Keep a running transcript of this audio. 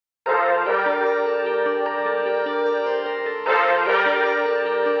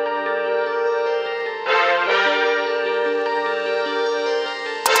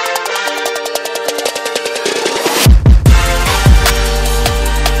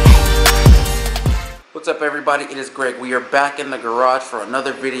What's up, everybody? It is Greg. We are back in the garage for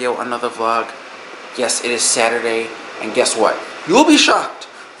another video, another vlog. Yes, it is Saturday, and guess what? You'll be shocked.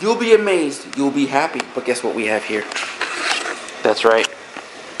 You'll be amazed. You'll be happy. But guess what we have here? That's right.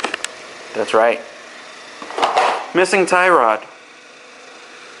 That's right. Missing tie rod.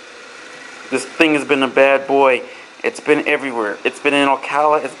 This thing has been a bad boy. It's been everywhere. It's been in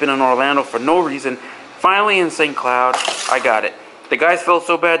Ocala. It's been in Orlando for no reason. Finally in St. Cloud, I got it. The guys felt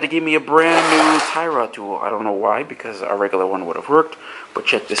so bad to give me a brand new tie rod tool. I don't know why, because our regular one would have worked. But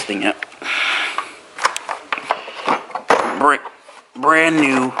check this thing out. Brand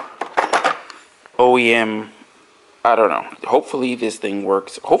new OEM. I don't know. Hopefully this thing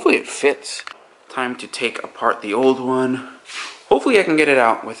works. Hopefully it fits. Time to take apart the old one. Hopefully I can get it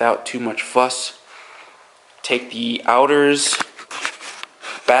out without too much fuss. Take the outers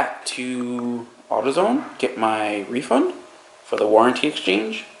back to AutoZone. Get my refund for the warranty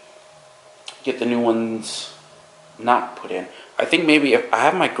exchange. Get the new ones not put in. I think maybe if I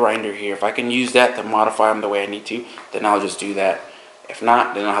have my grinder here, if I can use that to modify them the way I need to, then I'll just do that. If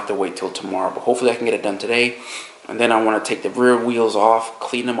not, then I'll have to wait till tomorrow. But hopefully I can get it done today. And then I want to take the rear wheels off,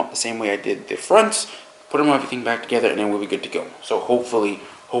 clean them up the same way I did the fronts, put them everything back together, and then we'll be good to go. So hopefully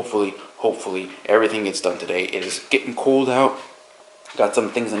everything gets done today. It is getting cold out. Got some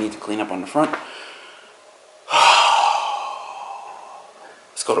things I need to clean up on the front.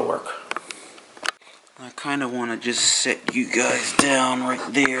 Let's go to work. I kind of want to just set you guys down right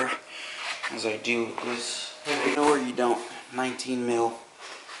there as I do this. Or you don't. 19 mil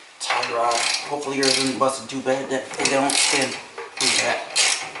tie rod. Hopefully yours isn't busted too bad that they don't spin. Who's that?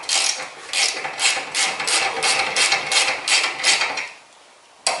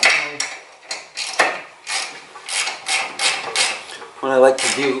 What I like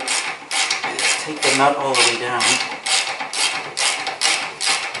to do is take the nut all the way down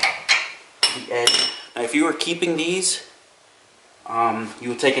to the edge. Now if you were keeping these, you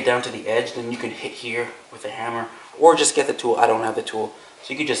would take it down to the edge, then you can hit here with a hammer, or just get the tool. I don't have the tool,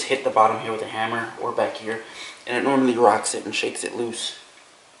 so you could just hit the bottom here with a hammer, or back here, and it normally rocks it and shakes it loose.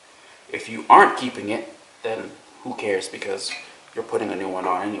 If you aren't keeping it, then who cares, because you're putting a new one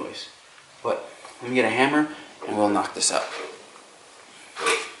on anyways. But let me get a hammer and we'll knock this out.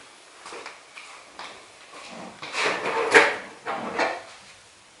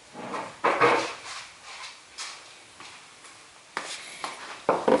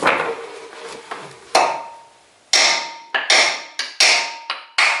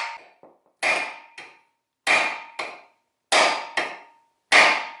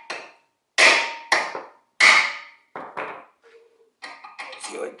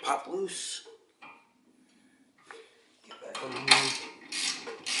 See how it pop loose. Get back on here.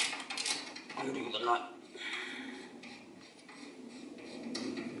 Undo the nut.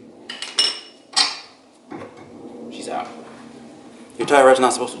 She's out. Your tie rod's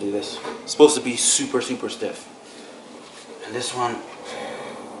not supposed to do this. It's supposed to be super stiff. And this one,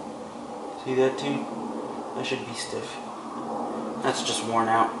 see that too? That should be stiff. That's just worn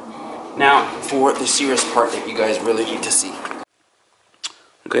out. Now for the serious part that you guys really need to see.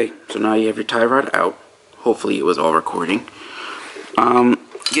 Okay, so now you have your tie rod out. Hopefully it was all recording. I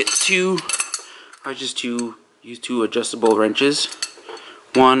just use two adjustable wrenches.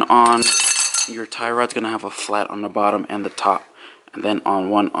 One on your tie rod's gonna have a flat on the bottom and the top, and then on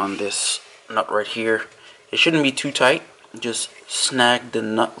one on this nut right here. It shouldn't be too tight. Just snag the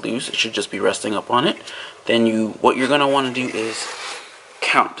nut loose. It should just be resting up on it. Then what you're gonna want to do is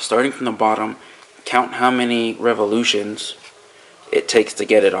count, starting from the bottom. Count how many revolutions it takes to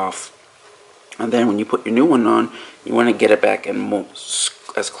get it off, and then when you put your new one on, you want to get it back and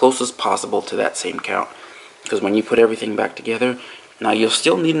as close as possible to that same count, because when you put everything back together, now you'll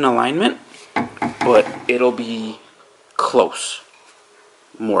still need an alignment, but it'll be close,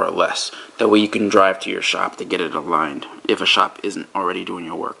 more or less. That way you can drive to your shop to get it aligned if a shop isn't already doing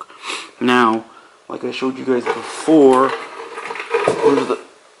your work. Now, like I showed you guys before,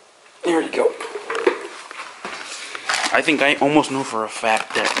 there you go. I think I almost know for a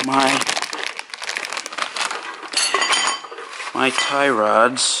fact that my tie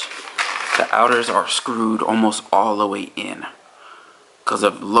rods, the outers are screwed almost all the way in because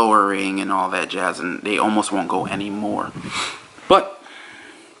of lowering and all that jazz, and they almost won't go anymore. But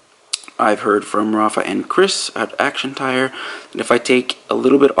I've heard from Rafa and Chris at Action Tire that if I take a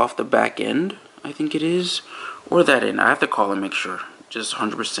little bit off the back end, I think it is, or that end, I have to call and make sure, just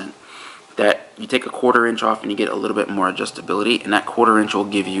 100%. That you take a 1/4 inch off and you get a little bit more adjustability, and that 1/4 inch will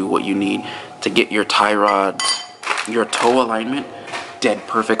give you what you need to get your tie rod, your toe alignment dead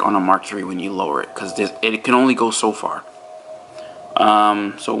perfect on a Mark III when you lower it, because it can only go so far.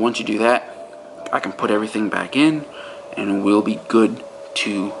 So once you do that, I can put everything back in and we'll be good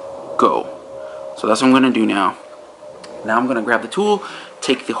to go. So that's what I'm gonna do now. Now I'm gonna grab the tool,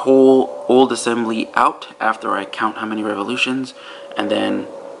 take the whole old assembly out after I count how many revolutions, and then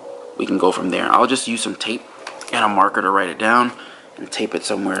we can go from there. I'll just use some tape and a marker to write it down and tape it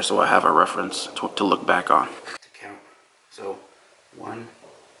somewhere so I have a reference to look back on. To count. So 1,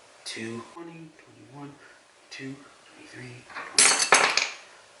 2, 20, 21, 22, 23,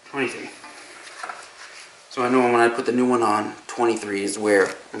 23. So I know when I put the new one on, 23 is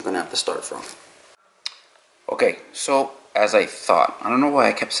where I'm gonna have to start from. Okay, so as I thought, I don't know why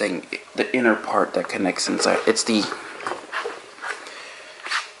I kept saying the inner part that connects inside. It's the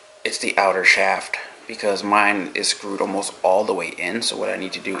outer shaft, because mine is screwed almost all the way in. So what I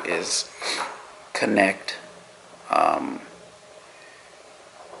need to do is connect,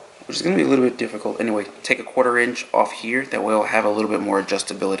 which is going to be a little bit difficult. Anyway, take a 1/4 inch off here. That way I'll have a little bit more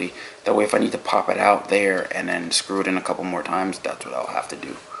adjustability. That way if I need to pop it out there and then screw it in a couple more times, that's what I'll have to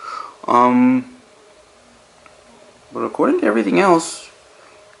do. But according to everything else,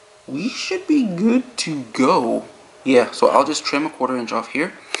 we should be good to go. Yeah, so I'll just trim a 1/4 inch off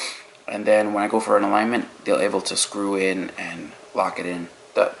here. And then when I go for an alignment, they'll able to screw in and lock it in,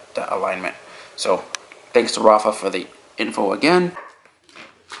 the alignment. So thanks to Rafa for the info again.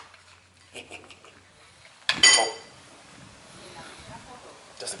 Oh.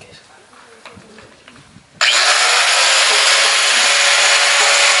 Just in case.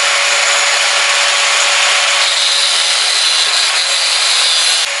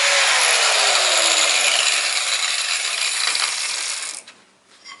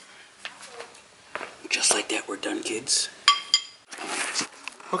 Just like that, we're done, kids.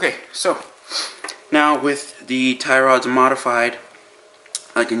 Okay, so now with the tie rods modified,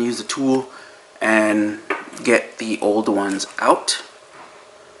 I can use the tool and get the old ones out,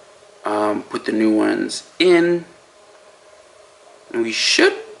 put the new ones in, and we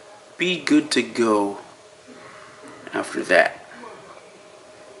should be good to go after that.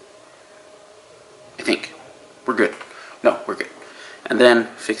 I think we're good. No, we're good. And then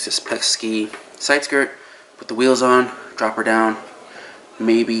fix this pesky side skirt, put the wheels on, drop her down,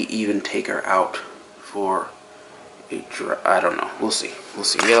 maybe even take her out for a I don't know. We'll see. We'll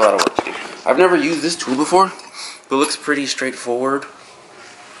see. We got a lot of work to do. I've never used this tool before, but it looks pretty straightforward.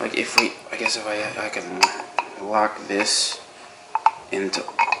 Like if I guess if I can lock this into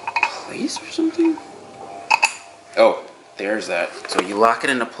place or something. Oh, there's that. So you lock it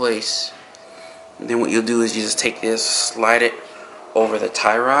into place. And then what you'll do is you just take this, slide it over the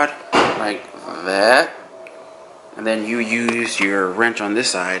tie rod like that, and then you use your wrench on this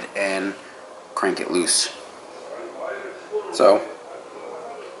side and crank it loose. So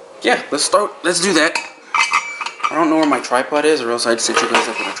yeah, let's do that. I don't know where my tripod is, or else I'd sit you guys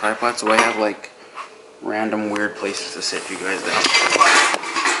up on a tripod, so I have like random weird places to sit you guys down.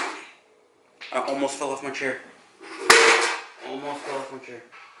 I almost fell off my chair. Almost fell off my chair.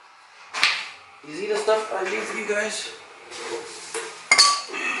 You see the stuff I made for you guys?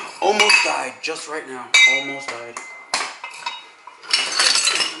 Almost died, just right now. Almost died.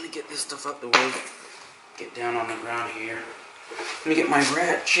 Let me get this stuff out the way. Get down on the ground here. Let me get my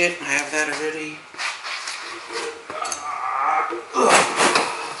ratchet. I have that already. I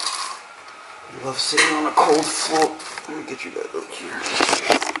love sitting on a cold floor. Let me get you guys up here.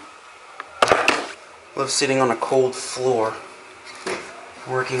 Love sitting on a cold floor,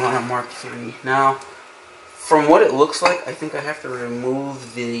 working on a Mark III. Now, from what it looks like, I think I have to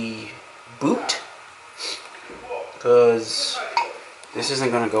remove the boot, because this isn't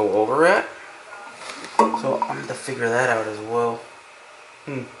going to go over it. So I'm going to figure that out as well.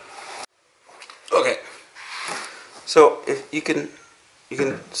 Okay. So if you can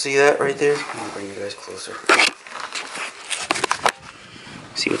see that right there. I'm going to bring you guys closer.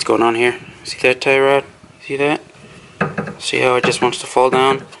 See what's going on here? See that tie rod? See that? See how it just wants to fall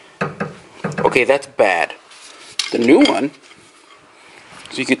down? Okay, that's bad. The new one,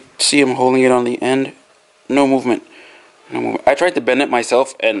 so you could see him holding it on the end. No movement. No movement. I tried to bend it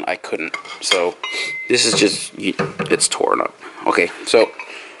myself and I couldn't. So this is just, it's torn up. Okay, so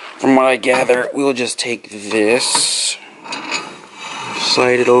from what I gather, we'll just take this,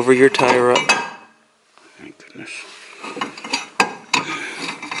 slide it over your tie rod. My goodness.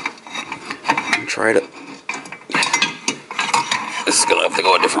 And try to. This is gonna have to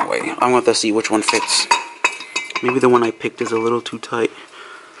go a different way. I'm gonna have to see which one fits. Maybe the one I picked is a little too tight.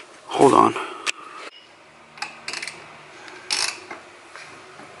 Hold on.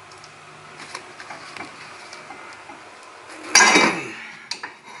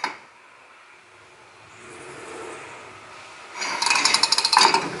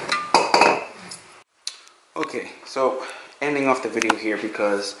 Okay, so ending off the video here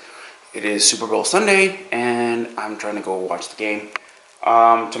because it is Super Bowl Sunday and I'm trying to go watch the game.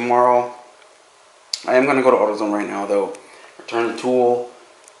 Tomorrow, I am going to go to AutoZone right now though, return the tool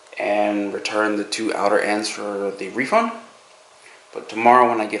and return the 2 outer ends for the refund. But tomorrow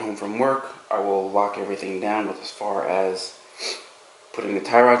when I get home from work, I will lock everything down with as far as putting the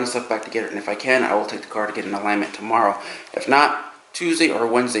tie rods and stuff back together. And if I can, I will take the car to get an alignment tomorrow. If not, Tuesday or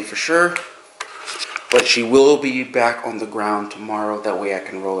Wednesday for sure. But she will be back on the ground tomorrow. That way I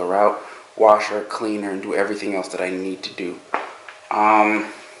can roll her out, wash her, clean her, and do everything else that I need to do. I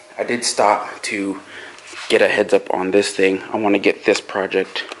did stop to get a heads up on this thing. I want to get this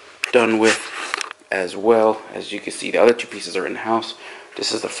project done with as well. As you can see, the other 2 pieces are in the house.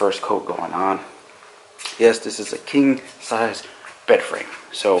 This is the first coat going on. Yes, this is a king size bed frame.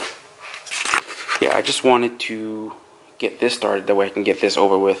 So yeah, I just wanted to get this started. That way I can get this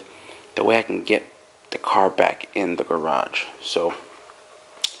over with. That way I can get the car back in the garage. So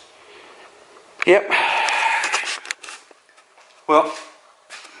yep. Well,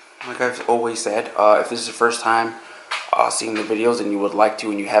 like I've always said, if this is the first time seeing the videos and you would like to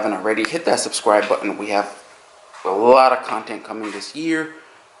and you haven't already, hit that subscribe button. We have a lot of content coming this year.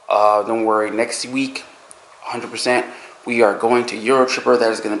 Don't worry, next week 100% we are going to Eurotripper.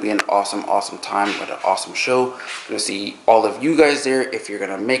 That is going to be an awesome time with an awesome show. Going to see all of you guys there if you're going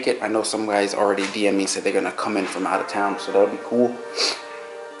to make it. I know some guys already DM me, said they're going to come in from out of town, so that'll be cool.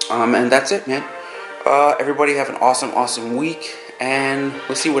 And that's it, man. Everybody have an awesome week, and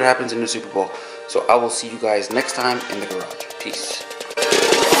we'll see what happens in the Super Bowl. So I will see you guys next time in the garage. Peace.